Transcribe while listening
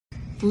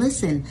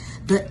Listen,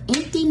 the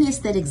emptiness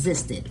that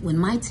existed when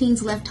my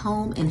teens left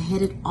home and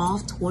headed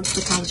off towards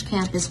the college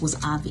campus was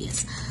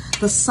obvious.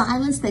 The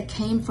silence that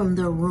came from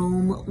their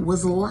room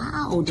was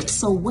loud.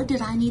 So what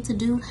did I need to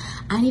do?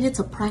 I needed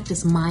to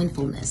practice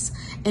mindfulness.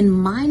 And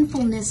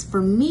mindfulness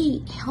for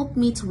me helped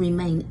me to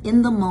remain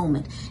in the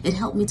moment. It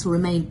helped me to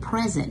remain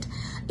present.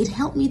 It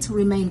helped me to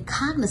remain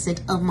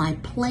cognizant of my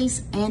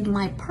place and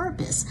my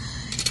purpose.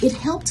 It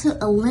helped to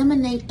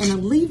eliminate and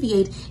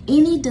alleviate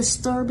any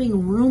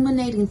disturbing,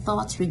 ruminating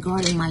thoughts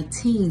regarding my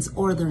teens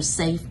or their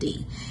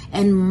safety.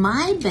 And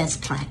my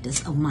best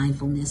practice of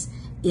mindfulness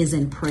is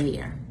in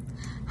prayer.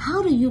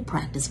 How do you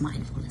practice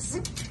mindfulness?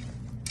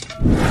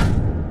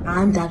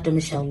 I'm Dr.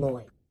 Michelle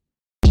Lloyd.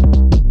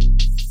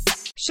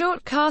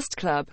 Shortcast Club.